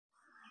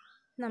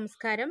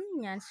നമസ്കാരം,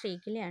 ഞാൻ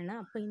ശ്രീകലയാണ്.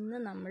 അപ്പോൾ ഇന്ന്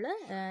നമ്മൾ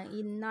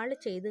ഇന്നാൾ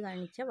ചെയ്ത്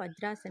കാണിച്ച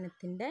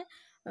വജ്രാസനത്തിൻ്റെ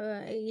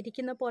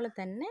ഇരിക്കുന്ന പോലെ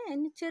തന്നെ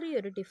അതിന്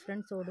ചെറിയൊരു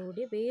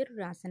ഡിഫറൻസോടുകൂടി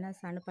വേറൊരു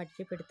ആസനാസാണ്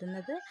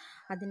പരിചയപ്പെടുത്തുന്നത്.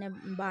 അതിനെ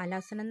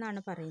ബാലാസനം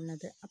എന്നാണ്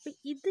പറയുന്നത്. അപ്പോൾ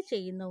ഇത്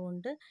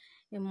ചെയ്യുന്നതുകൊണ്ട്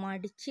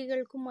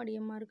മടിച്ചികൾക്കും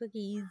മടിയന്മാർക്കൊക്കെ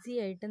ഈസി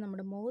ആയിട്ട്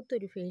നമ്മുടെ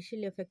മുഖത്തൊരു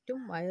ഫേഷ്യൽ എഫക്റ്റും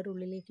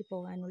വയറുള്ളിലേക്ക്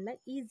പോകാനുള്ള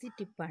ഈസി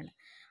ടിപ്പാണ്.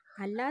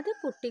 അല്ലാതെ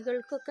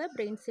കുട്ടികൾക്കൊക്കെ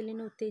ബ്രെയിൻ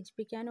സെല്ലിനെ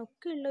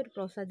ഉത്തേജിപ്പിക്കാനൊക്കെ ഉള്ള ഒരു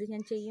പ്രോസസ്സ് അത്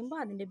ഞാൻ ചെയ്യുമ്പോൾ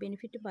അതിൻ്റെ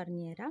ബെനിഫിറ്റ്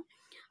പറഞ്ഞുതരാം.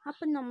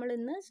 അപ്പം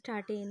നമ്മളിന്ന്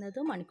സ്റ്റാർട്ട് ചെയ്യുന്നത്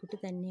മണിക്കുട്ടി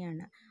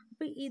തന്നെയാണ്.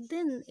 അപ്പോൾ ഇത്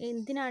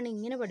എന്തിനാണ്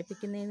ഇങ്ങനെ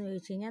പഠിപ്പിക്കുന്നതെന്ന്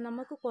ചോദിച്ചു കഴിഞ്ഞാൽ,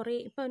 നമുക്ക് കുറേ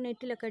ഇപ്പോൾ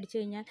നെറ്റിലൊക്കെ അടിച്ചു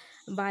കഴിഞ്ഞാൽ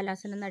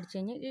ബാലാസനം എന്ന് അടിച്ചു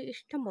കഴിഞ്ഞാൽ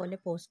ഇഷ്ടം പോലെ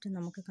പോസ്റ്റ്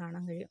നമുക്ക്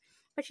കാണാൻ കഴിയും.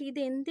 പക്ഷേ ഇത്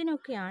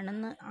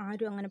എന്തിനൊക്കെയാണെന്ന്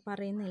ആരും അങ്ങനെ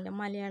പറയുന്നില്ല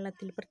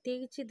മലയാളത്തിൽ.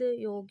 പ്രത്യേകിച്ച് ഇത്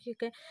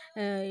യോഗയൊക്കെ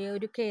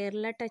ഒരു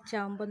കേരള ടച്ച്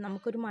ആകുമ്പോൾ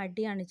നമുക്കൊരു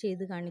മടിയാണ്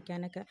ചെയ്ത്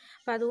കാണിക്കാനൊക്കെ.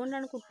 അപ്പോൾ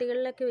അതുകൊണ്ടാണ്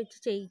കുട്ടികളിലൊക്കെ വെച്ച്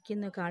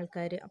ചെയ്യിക്കുന്നൊക്കെ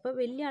ആൾക്കാർ. അപ്പോൾ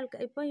വലിയ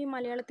ആൾക്കാർ ഇപ്പോൾ ഈ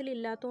മലയാളത്തിൽ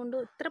ഇല്ലാത്തതുകൊണ്ട്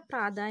ഇത്ര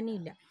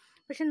പ്രാധാന്യമില്ല.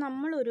 പക്ഷെ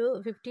നമ്മളൊരു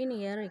 15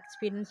 ഇയർ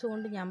എക്സ്പീരിയൻസ്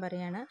കൊണ്ട് ഞാൻ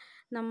പറയുകയാണ്,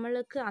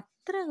 നമ്മൾക്ക്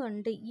അത്ര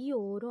കണ്ട് ഈ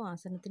ഓരോ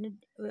ആസനത്തിന്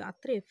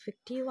അത്ര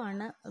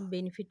എഫക്റ്റീവാണ്,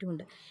 ബെനിഫിറ്റും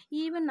ഉണ്ട്.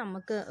 ഈവൻ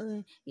നമുക്ക്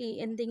ഈ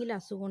എന്തെങ്കിലും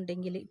അസുഖം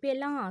ഉണ്ടെങ്കിൽ ഇപ്പോൾ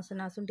എല്ലാ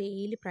ആസനാസും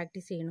ഡെയിലി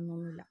പ്രാക്ടീസ്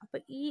ചെയ്യണമെന്നൊന്നുമില്ല. അപ്പോൾ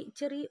ഈ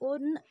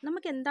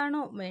നമുക്ക്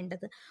എന്താണോ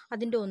വേണ്ടത്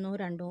അതിൻ്റെ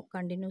 1-2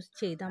 കണ്ടിന്യൂസ്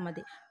ചെയ്താൽ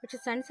മതി. പക്ഷെ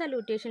സൺ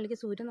സല്യൂട്ടേഷനിലേക്ക്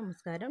സൂര്യ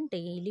നമസ്കാരം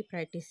ഡെയിലി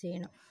പ്രാക്ടീസ്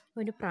ചെയ്യണം,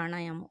 ഒരു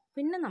പ്രാണായാമം.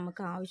 പിന്നെ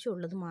നമുക്ക്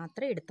ആവശ്യമുള്ളത്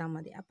മാത്രമേ എടുത്താൽ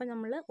മതി. അപ്പോൾ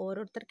നമ്മൾ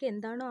ഓരോരുത്തർക്ക്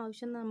എന്താണോ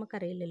ആവശ്യം എന്ന്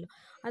നമുക്കറിയില്ലല്ലോ.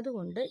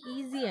 അതുകൊണ്ട്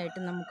ഈസി ആയിട്ട്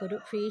നമുക്കൊരു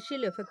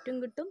ഫേഷ്യൽ എഫക്റ്റും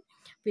കിട്ടും.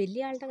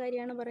 വലിയ ആളുടെ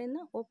കാര്യമാണ്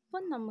പറയുന്നത്.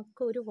 ഒപ്പം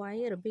നമുക്ക് ഒരു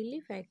ബെല്ലി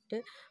ഫാറ്റ്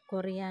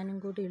കുറയാനും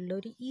കൂടി ഉള്ള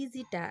ഒരു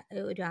ഈസി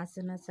ഒരു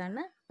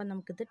ആസനാസാണ്. അപ്പം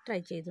നമുക്കിത് ട്രൈ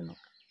ചെയ്ത്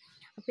നോക്കാം.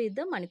 അപ്പോൾ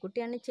ഇത്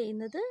മണിക്കുട്ടിയാണ്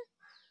ചെയ്യുന്നത്.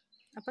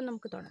 അപ്പം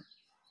നമുക്ക് തുടങ്ങാം.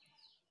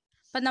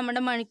 അപ്പം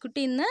നമ്മുടെ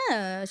മണിക്കുട്ടി ഇന്ന്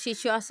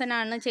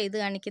ശിശുവാസനമാണ് ചെയ്ത്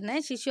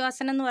കാണിക്കുന്നത്.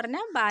 ശിശുവാസനം എന്ന്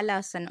പറഞ്ഞാൽ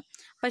ബാലാസനം.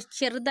 അപ്പം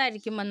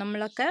ചെറുതായിരിക്കുമ്പോൾ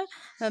നമ്മളൊക്കെ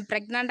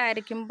പ്രഗ്നൻ്റ്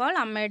ആയിരിക്കുമ്പോൾ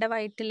അമ്മയുടെ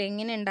വയറ്റിൽ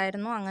എങ്ങനെ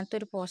ഉണ്ടായിരുന്നു അങ്ങനത്തെ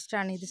ഒരു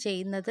പോസ്റ്റാണ് ഇത്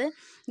ചെയ്യുന്നത്.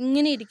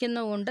 ഇങ്ങനെ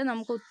ഇരിക്കുന്നതുകൊണ്ട്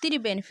നമുക്ക് ഒത്തിരി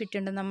ബെനിഫിറ്റ്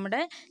ഉണ്ട്.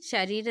 നമ്മുടെ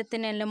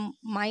ശരീരത്തിനെല്ലാം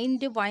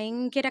മൈൻഡ്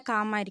ഭയങ്കര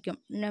കാമായിരിക്കും.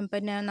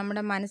 പിന്നെ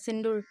നമ്മുടെ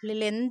മനസ്സിൻ്റെ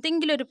ഉള്ളിൽ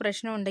എന്തെങ്കിലും ഒരു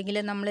പ്രശ്നം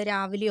ഉണ്ടെങ്കിൽ നമ്മൾ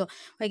രാവിലെയോ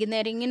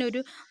വൈകുന്നേരം ഇങ്ങനെ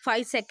ഒരു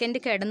 5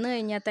 സെക്കൻഡ് കിടന്നു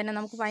കഴിഞ്ഞാൽ തന്നെ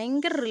നമുക്ക്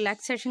ഭയങ്കര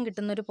റിലാക്സേഷൻ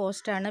കിട്ടുന്നൊരു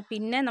പോസ്റ്റാണ്.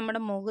 പിന്നെ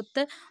നമ്മുടെ മുഖത്ത്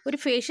ഒരു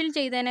ഫേഷ്യൽ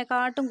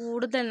ചെയ്തതിനെക്കാട്ടും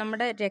കൂടുതൽ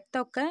നമ്മുടെ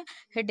രക്തമൊക്കെ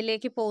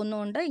ഹെഡിലേക്ക്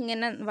പോകുന്നതുകൊണ്ട്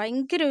ഇങ്ങനെ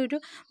ഭയങ്കര ഒരു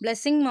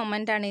ബ്ലെസ്സിങ്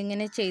മൊമെൻ്റാണ്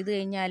ഇങ്ങനെ ചെയ്ത്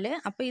കഴിഞ്ഞാൽ.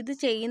 അപ്പോൾ ഇത്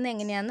ചെയ്യുന്നത്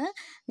എങ്ങനെയാണെന്ന്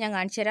ഞാൻ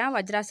കാണിച്ചു തരാം.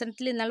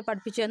 വജ്രാസനത്തിൽ ഇന്നാൾ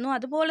പഠിപ്പിച്ചു തന്നു.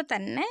 അതുപോലെ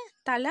തന്നെ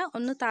തല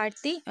ഒന്ന്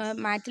താഴ്ത്തി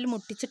മാറ്റിൽ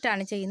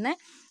മുട്ടിച്ചിട്ടാണ് ചെയ്യുന്നത്.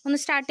 ഒന്ന്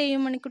സ്റ്റാർട്ട്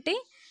ചെയ്യും മണിക്കുട്ടി.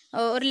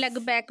 ഒരു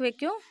ലെഗ് ബാക്ക്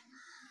വയ്ക്കൂ.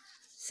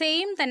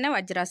 സെയിം തന്നെ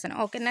വജ്രാസനം.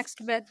 Okay,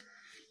 next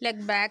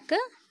leg back.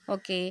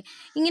 Okay,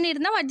 ഇങ്ങനെ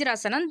ഇരുന്ന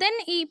വജ്രാസനം. ദെൻ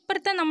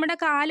ഇപ്പുറത്തെ നമ്മുടെ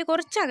കാല്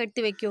കുറച്ച്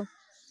അകറ്റി വയ്ക്കൂ.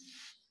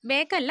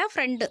 ബാക്കല്ല,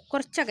 ഫ്രണ്ട്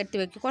കുറച്ച് അകറ്റി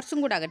വയ്ക്കൂ. കുറച്ചും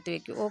കൂടെ അകറ്റി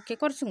വയ്ക്കൂ. ഓക്കെ,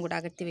 കുറച്ചും കൂടെ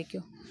അകറ്റി വയ്ക്കൂ.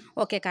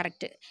 Okay,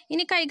 correct.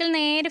 ഇനി കൈകൾ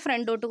നേരെ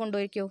ഫ്രണ്ടോട്ട്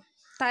കൊണ്ടുവയ്ക്കൂ.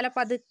 തല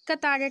പതുക്കെ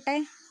താഴട്ടെ.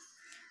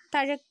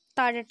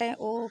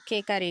 Okay,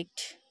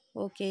 correct.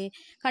 ഓക്കെ,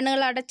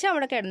 കണ്ണുകൾ അടച്ച്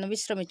അവിടെ കിടന്നു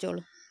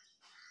വിശ്രമിച്ചോളൂ.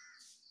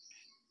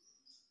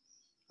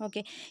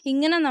 ഓക്കെ,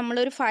 ഇങ്ങനെ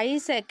നമ്മളൊരു 5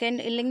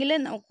 സെക്കൻഡ് ഇല്ലെങ്കിൽ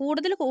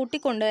കൂടുതൽ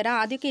കൂട്ടിക്കൊണ്ടുവരാം.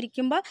 ആദ്യമൊക്കെ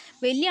ഇരിക്കുമ്പോൾ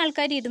വലിയ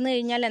ആൾക്കാർ ഇരുന്ന്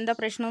കഴിഞ്ഞാൽ എന്താ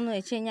പ്രശ്നമെന്ന്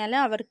വെച്ച് കഴിഞ്ഞാൽ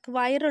അവർക്ക്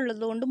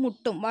വയറുള്ളത് കൊണ്ട്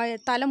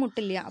തല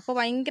മുട്ടില്ല. അപ്പോൾ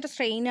ഭയങ്കര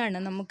സ്ട്രെയിനാണ്,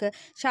 നമുക്ക്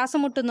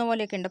ശ്വാസം മുട്ടുന്ന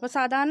പോലെയൊക്കെ ഉണ്ട്. അപ്പോൾ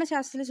സാധാരണ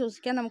ശ്വാസത്തിൽ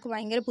ശ്വസിക്കാൻ നമുക്ക്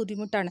ഭയങ്കര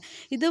ബുദ്ധിമുട്ടാണ്.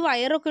 ഇത്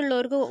വയറൊക്കെ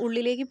ഉള്ളവർക്ക്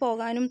ഉള്ളിലേക്ക്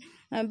പോകാനും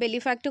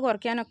ബെല്ലി ഫാറ്റ്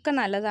കുറയ്ക്കാനൊക്കെ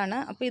നല്ലതാണ്.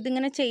 അപ്പോൾ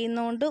ഇതിങ്ങനെ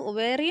ചെയ്യുന്നതുകൊണ്ട്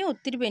വേറെയും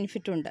ഒത്തിരി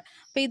ബെനിഫിറ്റുണ്ട്.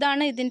 അപ്പോൾ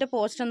ഇതാണ് ഇതിൻ്റെ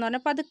പോസ്റ്റ് എന്ന്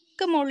പറഞ്ഞാൽ.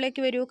 പതുക്കെ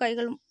മുകളിലേക്ക് വരൂ,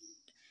 കൈകൾ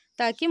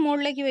താക്കി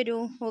മുകളിലേക്ക് വരൂ.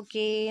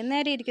 ഓക്കെ,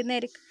 നേരെ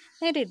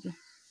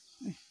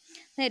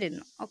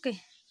ഇരുന്നു. Okay,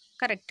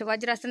 correct.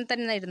 വജ്രാസനം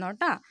തന്നെ ഇരുന്നു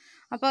കേട്ടോ.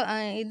 അപ്പോൾ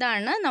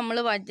ഇതാണ് നമ്മൾ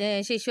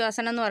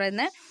ശിശുവാസനം എന്ന്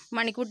പറയുന്നത്.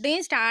 മണിക്കുട്ടി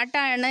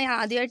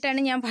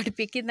ആദ്യമായിട്ടാണ് ഞാൻ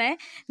പഠിപ്പിക്കുന്നത്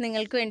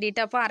നിങ്ങൾക്ക്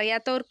വേണ്ടിയിട്ട്. അപ്പോൾ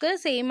അറിയാത്തവർക്ക്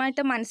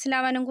സെയിമായിട്ട്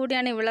മനസ്സിലാവാനും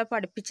കൂടിയാണ് ഇവളെ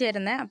പഠിപ്പിച്ചു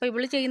തരുന്നത്. അപ്പോൾ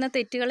ഇവൾ ചെയ്യുന്ന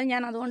തെറ്റുകൾ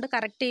ഞാൻ അതുകൊണ്ട്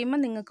കറക്റ്റ്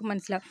ചെയ്യുമ്പോൾ നിങ്ങൾക്ക്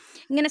മനസ്സിലാവും.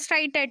 ഇങ്ങനെ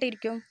സ്ട്രൈറ്റ്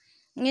ആയിട്ടിരിക്കും.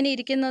 ഇങ്ങനെ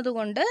ഇരിക്കുന്നത്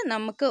കൊണ്ട്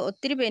നമുക്ക്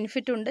ഒത്തിരി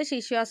ബെനിഫിറ്റ് ഉണ്ട്.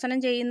 ശിശുവാസനം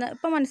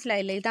ഇപ്പോൾ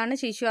മനസ്സിലായില്ലേ? ഇതാണ്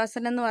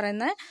ശിശുവാസനം എന്ന്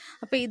പറയുന്നത്.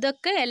 അപ്പോൾ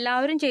ഇതൊക്കെ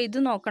എല്ലാവരും ചെയ്തു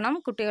നോക്കണം,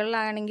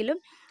 കുട്ടികളിലാണെങ്കിലും.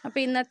 അപ്പോൾ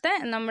ഇന്നത്തെ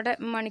നമ്മുടെ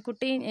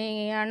മണിക്കുട്ടി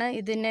ആണ്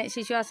ഇതിന്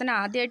ശിശുവാസനം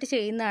ആദ്യമായിട്ട്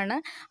ചെയ്യുന്നതാണ്.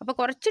 അപ്പോൾ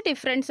കുറച്ച്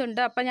ഡിഫറൻസ്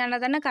ഉണ്ട്. അപ്പോൾ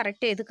ഞാനതന്നെ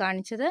കറക്റ്റ് ചെയ്ത്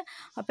കാണിച്ചത്.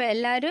 അപ്പോൾ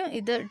എല്ലാവരും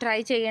ഇത് ട്രൈ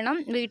ചെയ്യണം.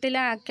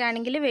 വീട്ടിലൊക്കെ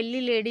ആണെങ്കിൽ,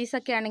 വലിയ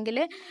ലേഡീസൊക്കെ ആണെങ്കിൽ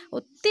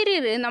ഒത്തിരി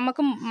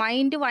നമുക്ക്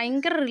മൈൻഡ്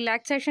ഭയങ്കര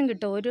റിലാക്സേഷൻ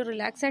കിട്ടും. ഒരു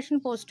റിലാക്സേഷൻ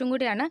പോസ്റ്റും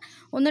കൂടിയാണ്.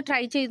 ഒന്ന്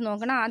ട്രൈ ചെയ്ത്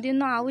നോക്കണം.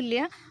 ആദ്യമൊന്നും ആവില്ല.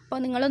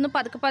 അപ്പോൾ നിങ്ങളൊന്ന്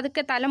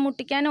പതുക്കെ തല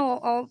മുട്ടിക്കാൻ.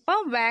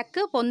 ഒപ്പം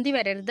ബാക്ക് പൊന്തി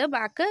വരരുത്.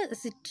 ബാക്ക്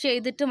സിറ്റ്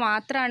ചെയ്തിട്ട്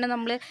മാത്രമാണ്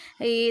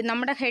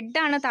നമ്മുടെ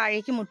ഹെഡാണ്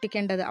താഴേക്ക്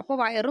മുട്ടിക്കേണ്ടത്. അപ്പോൾ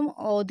വയറും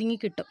ഒതുങ്ങി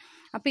കിട്ടും.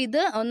 അപ്പോൾ ഇത്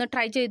ഒന്ന്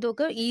ട്രൈ ചെയ്ത്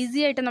നോക്കുക. ഈസി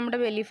ആയിട്ട് നമ്മുടെ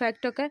ബെല്ലി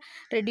ഫാറ്റൊക്കെ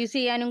റെഡ്യൂസ്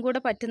ചെയ്യാനും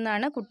കൂടെ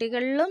പറ്റുന്നതാണ്.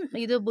 കുട്ടികളിലും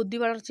ഇത് ബുദ്ധി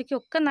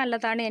വളർച്ചയ്ക്കൊക്കെ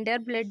നല്ലതാണ്. എൻ്റെ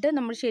ബ്ലഡ്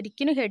നമ്മൾ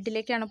ശരിക്കും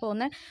ഹെഡിലേക്കാണ്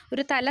പോകുന്നത്.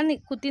 ഒരു തല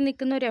കുത്തി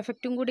നിൽക്കുന്ന ഒരു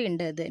എഫക്റ്റും കൂടി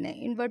ഉണ്ട്. ഇതിന്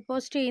ഇൻവേർട്ട്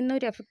പോസ്റ്റ് ചെയ്യുന്ന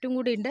ഒരു എഫക്റ്റും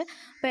കൂടി ഉണ്ട്.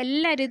 അപ്പോൾ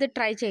എല്ലാവരും ഇത്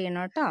ട്രൈ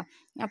ചെയ്യണം കേട്ടോ.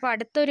 അപ്പോൾ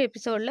അടുത്തൊരു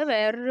എപ്പിസോഡിൽ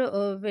വേറൊരു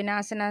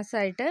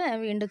ആസനാസായിട്ട്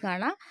വീണ്ടും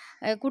കാണാം.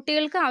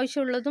 കുട്ടികൾക്ക്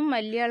ആവശ്യമുള്ളതും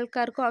വലിയ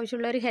ആൾക്കാർക്കും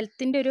ആവശ്യമുള്ള ഒരു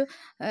ഹെൽത്തിൻ്റെ ഒരു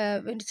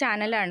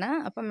ചാനലാണ്.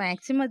 അപ്പോൾ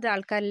മാക്സിമം ഇത്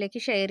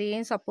ആൾക്കാരിലേക്ക് ഷെയർ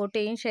ചെയ്യുകയും സപ്പോർട്ട്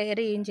ചെയ്യുകയും ഷെയർ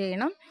ചെയ്യുകയും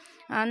ചെയ്യണം.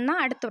 എന്നാൽ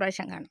അടുത്ത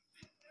പ്രാവശ്യം കാണാം.